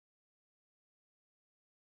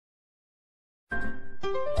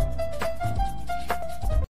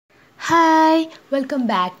Hi, welcome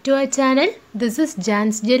back to our channel. This is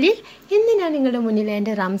Jans Jalil. ഇന്ന് ഞാൻ നിങ്ങളുടെ മുന്നിൽ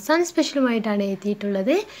എൻ്റെ റംസാൻ സ്പെഷ്യലുമായിട്ടാണ്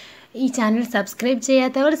എത്തിയിട്ടുള്ളത്. ഈ ചാനൽ സബ്സ്ക്രൈബ്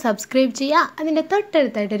ചെയ്യാത്തവർ സബ്സ്ക്രൈബ് ചെയ്യുക. അതിൻ്റെ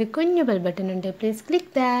തൊട്ടടുത്തായിട്ട് ഒരു കുഞ്ഞു ബെൽ ബട്ടൺ ഉണ്ട്. Please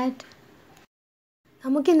click that.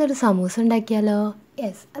 നമുക്ക് ഇന്നൊരു സമൂസ ഉണ്ടാക്കിയാലോ?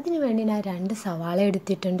 യെസ്, അതിനു വേണ്ടി ഞാൻ 2 സവാള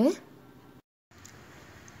എടുത്തിട്ടുണ്ട്.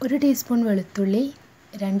 1 ടീസ്പൂൺ വെളുത്തുള്ളി,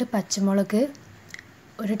 2 പച്ചമുളക്,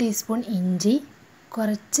 1 ടീസ്പൂൺ ഇഞ്ചി,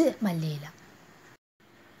 കുറച്ച് മല്ലിയില,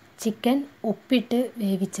 ചിക്കൻ ഉപ്പിട്ട്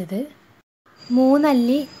വേവിച്ചത്, 3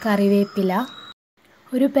 അല്ലി കറിവേപ്പില.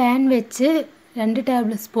 ഒരു പാൻ വെച്ച് 2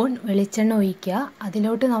 ടേബിൾ സ്പൂൺ വെളിച്ചെണ്ണ ഒഴിക്കുക.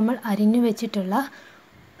 അതിലോട്ട് നമ്മൾ അരിഞ്ഞു വെച്ചിട്ടുള്ള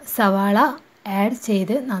സവാള ആഡ്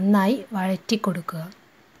ചെയ്ത് നന്നായി വഴറ്റി കൊടുക്കുക.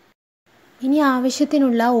 ഇനി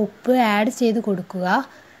ആവശ്യത്തിനുള്ള ഉപ്പ് ആഡ് ചെയ്ത് കൊടുക്കുക.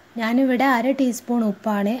 ഞാനിവിടെ 1/2 ടീസ്പൂൺ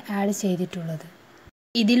ഉപ്പാണ് ആഡ് ചെയ്തിട്ടുള്ളത്.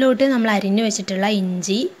 ഇതിലോട്ട് നമ്മൾ അരിഞ്ഞു വെച്ചിട്ടുള്ള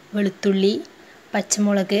ഇഞ്ചി, വെളുത്തുള്ളി,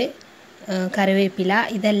 പച്ചമുളക്, കറിവേപ്പില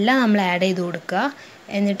ഇതെല്ലാം നമ്മൾ ആഡ് ചെയ്ത് കൊടുക്കുക.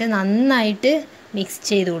 എന്നിട്ട് നന്നായിട്ട് മിക്സ്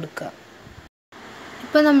ചെയ്ത് കൊടുക്കുക.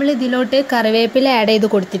 ഇപ്പോൾ നമ്മൾ ഇതിലോട്ട് കറിവേപ്പില ആഡ് ചെയ്ത്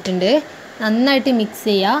കൊടുത്തിട്ടുണ്ട്. നന്നായിട്ട് മിക്സ്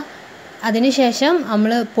ചെയ്യുക. അതിനുശേഷം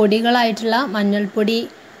നമ്മൾ പൊടികളായിട്ടുള്ള മഞ്ഞൾപ്പൊടി,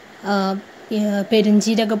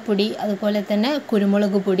 പെരുംജീരകപ്പൊടി, അതുപോലെ തന്നെ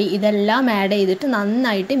കുരുമുളക് പൊടി ഇതെല്ലാം ആഡ് ചെയ്തിട്ട്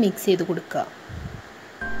നന്നായിട്ട് മിക്സ് ചെയ്ത് കൊടുക്കുക.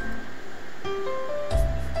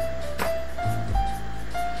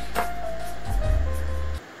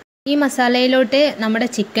 ഈ മസാലയിലോട്ട് നമ്മുടെ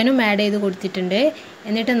ചിക്കനും ആഡ് ചെയ്ത് കൊടുത്തിട്ടുണ്ട്.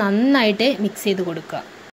 എന്നിട്ട് നന്നായിട്ട് മിക്സ് ചെയ്ത് കൊടുക്കുക.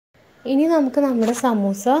 ഇനി നമുക്ക് നമ്മുടെ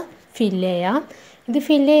സമൂസ ഫില്ല് ചെയ്യാം. ഇത്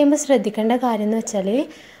ഫില്ല് ചെയ്യുമ്പോൾ ശ്രദ്ധിക്കേണ്ട കാര്യം എന്ന് വെച്ചാൽ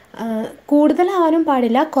കൂടുതലാവാനും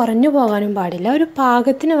പാടില്ല, കുറഞ്ഞു പോകാനും പാടില്ല. ഒരു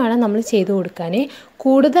പാകത്തിന് വേണം നമ്മൾ ചെയ്ത് കൊടുക്കാൻ.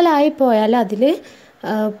 കൂടുതലായി പോയാൽ അതിൽ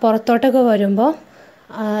പുറത്തോട്ടൊക്കെ വരുമ്പോൾ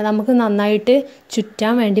നമുക്ക് നന്നായിട്ട്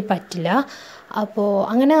ചുറ്റാൻ വേണ്ടി പറ്റില്ല. അപ്പോൾ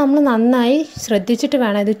അങ്ങനെ നമ്മൾ നന്നായി ശ്രദ്ധിച്ചിട്ട്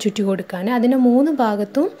വേണം ഇത് ചുറ്റി കൊടുക്കാൻ. അതിന് 3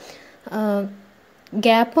 ഭാഗത്തും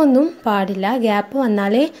ഗ്യാപ്പൊന്നും പാടില്ല. ഗ്യാപ്പ്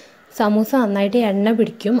വന്നാൽ സമൂസ നന്നായിട്ട് എണ്ണ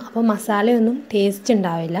പിടിക്കും. അപ്പോൾ മസാലയൊന്നും ടേസ്റ്റ്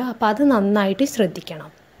ഉണ്ടാവില്ല. അപ്പോൾ അത് നന്നായിട്ട് ശ്രദ്ധിക്കണം.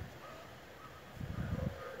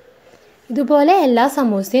 ഇതുപോലെ എല്ലാ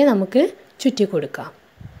സമൂസയും നമുക്ക് ചുറ്റി കൊടുക്കാം.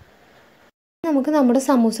 നമുക്ക് നമ്മുടെ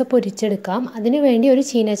സമൂസ പൊരിച്ചെടുക്കാം. അതിനു വേണ്ടി ഒരു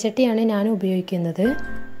ചീനച്ചട്ടിയാണ് ഞാൻ ഉപയോഗിക്കുന്നത്.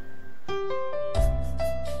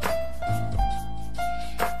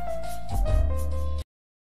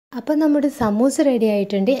 അപ്പോൾ നമ്മുടെ സമൂസ റെഡി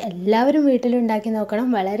ആയിട്ടുണ്ട്. എല്ലാവരും വീട്ടിലുണ്ടാക്കി നോക്കണം.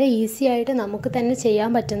 വളരെ ഈസി ആയിട്ട് നമുക്ക് തന്നെ ചെയ്യാൻ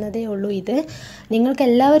പറ്റുന്നതേ ഉള്ളൂ ഇത്. നിങ്ങൾക്ക്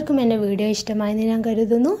എല്ലാവർക്കും എൻ്റെ വീഡിയോ ഇഷ്ടമായെന്ന് ഞാൻ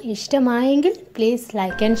കരുതുന്നു. ഇഷ്ടമായെങ്കിൽ പ്ലീസ്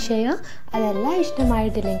ലൈക്ക് ആൻഡ് ഷെയർ. അതല്ല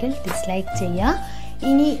ഇഷ്ടമായിട്ടില്ലെങ്കിൽ ഡിസ്ലൈക്ക് ചെയ്യുക.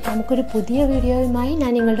 ഇനി നമുക്കൊരു പുതിയ വീഡിയോയുമായി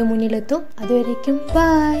ഞാൻ നിങ്ങളുടെ മുന്നിലെത്തും. അതുവരേക്കും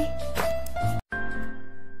ബൈ.